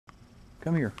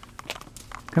Come here.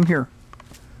 Come here.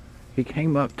 He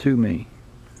came up to me.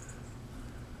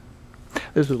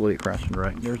 This is Lee at Craftsman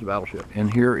Direct. There's the battleship.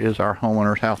 And here is our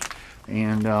homeowner's house.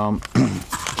 And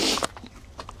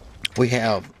we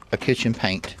have a kitchen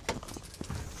paint.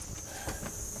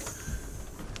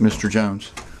 Mr.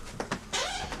 Jones.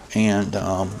 And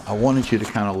I wanted you to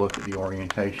kind of look at the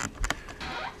orientation.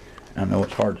 I know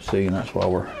it's hard to see, and that's why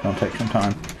we're going to take some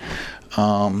time.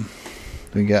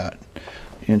 We got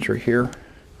entry here.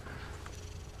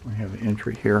 We have an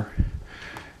entry here.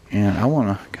 And I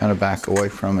want to kind of back away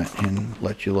from it and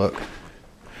let you look.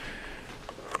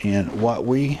 And what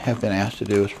we have been asked to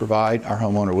do is provide our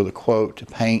homeowner with a quote to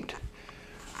paint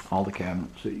all the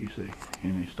cabinets that you see.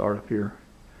 And they start up here,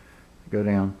 they go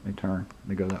down, they turn,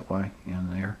 they go that way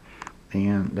and there.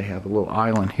 And they have a little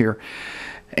island here.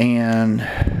 And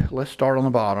let's start on the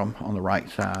bottom on the right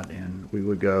side, and we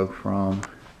would go from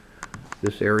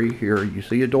this area here. You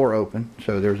see a door open,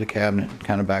 so there's a cabinet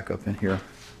kind of back up in here.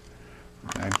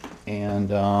 Okay, and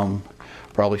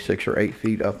probably 6 or 8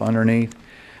 feet up underneath,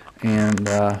 and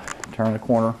turn the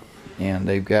corner, and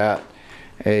they've got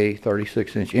a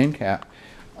 36-inch end cap.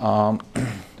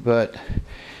 But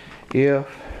if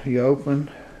you open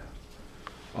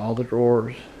all the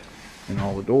drawers and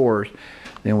all the doors,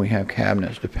 then we have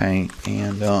cabinets to paint,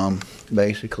 and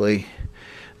basically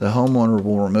the homeowner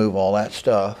will remove all that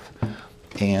stuff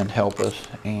and help us.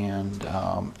 And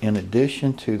in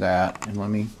addition to that, and let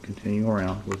me continue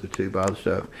around with the two by the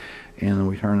stove, and then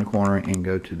we turn the corner and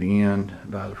go to the end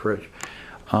by the fridge.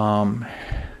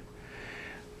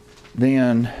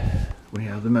 Then we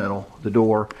have the middle, the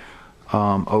door.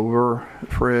 Over the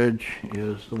fridge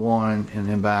is the one, and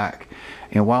then back.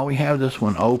 And while we have this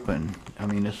one open, I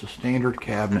mean, it's a standard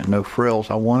cabinet, no frills.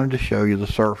 I wanted to show you the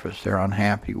surface they're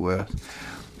unhappy with.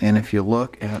 And if you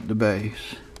look at the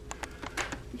base,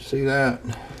 see that?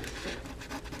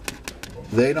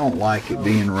 They don't like it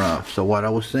being rough. So what I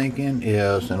was thinking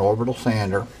is an orbital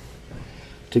sander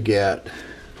to get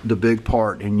the big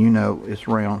part, and you know it's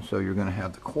round, so you're going to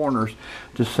have the corners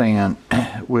to sand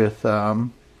with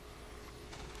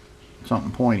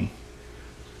something pointy.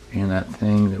 And that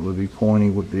thing that would be pointy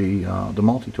would be the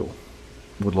multi-tool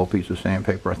with a little piece of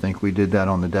sandpaper. I think we did that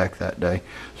on the deck that day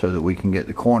so that we can get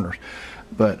the corners.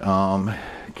 But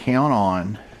count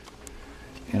on,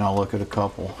 and I'll look at a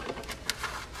couple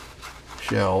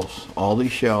shelves. All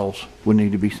these shelves would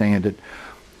need to be sanded,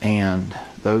 and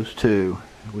those two,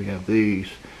 we have these,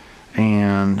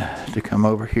 and to come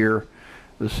over here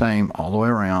the same all the way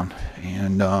around.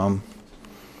 And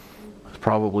it's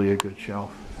probably a good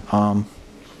shelf.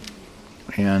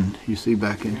 And you see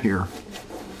back in here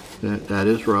that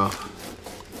is rough.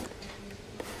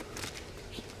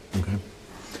 Okay.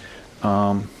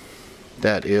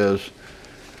 That is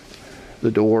the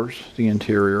doors, the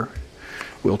interior.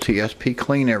 We'll TSP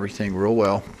clean everything real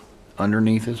well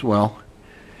underneath as well.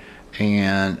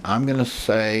 And I'm going to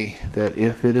say that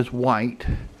if it is white,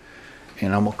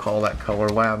 and I'm going to call that color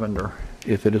lavender,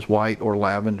 if it is white or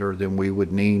lavender, then we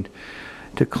would need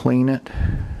to clean it,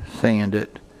 sand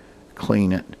it,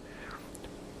 clean it,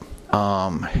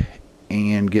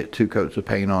 and get 2 coats of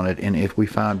paint on it. And if we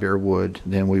find bare wood,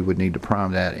 then we would need to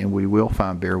prime that, and we will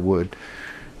find bare wood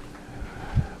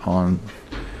on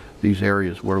these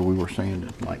areas where we were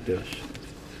sanding like this.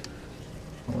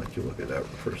 I'll let you look at that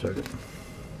for a second.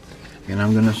 And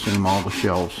I'm going to assume all the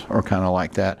shelves are kind of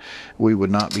like that. We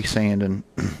would not be sanding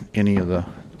any of the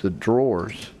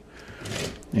drawers.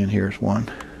 And here's one.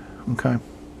 Okay.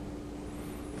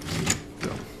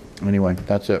 So, anyway,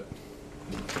 that's it.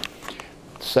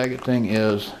 The second thing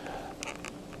is,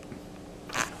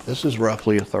 this is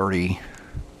roughly a 30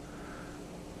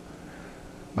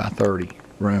 by 30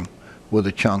 room with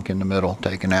a chunk in the middle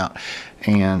taken out.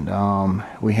 And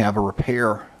we have a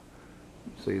repair.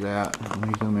 See that? Let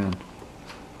me zoom in.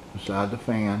 Beside the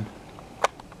fan.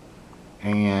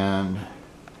 And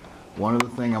one of the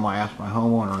things I'm going to ask my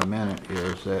homeowner in a minute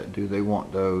is that, do they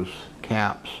want those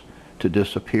caps to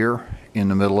disappear in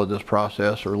the middle of this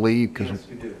process or leave? Yes,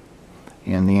 we do.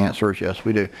 And the answer is yes,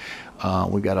 we do.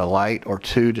 We got a light or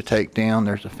two to take down.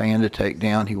 There's a fan to take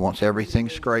down. He wants everything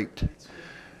scraped.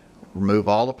 Remove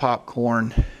all the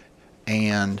popcorn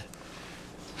and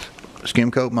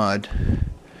skim coat mud.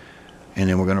 And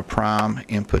then we're going to prime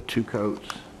and put 2 coats.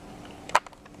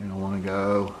 And I want to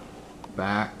go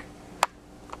back.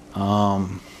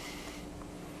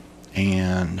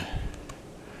 And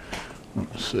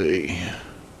let's see.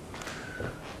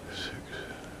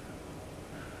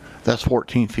 That's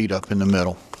 14 feet up in the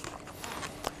middle.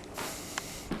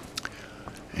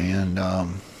 And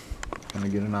going to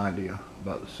get an idea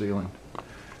about the ceiling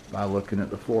by looking at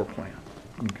the floor plan.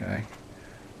 Okay.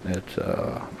 It's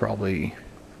probably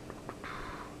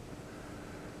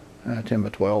 10 by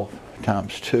 12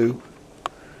 times 2,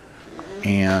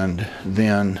 and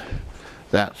then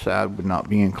that side would not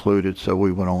be included, so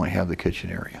we would only have the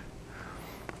kitchen area.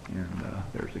 And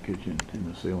there's the kitchen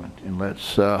and the ceiling. And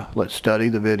let's study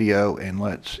the video, and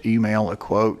let's email a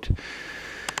quote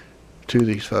to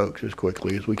these folks as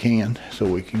quickly as we can, so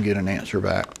we can get an answer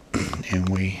back and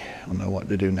we will know what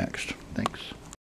to do next. Thanks.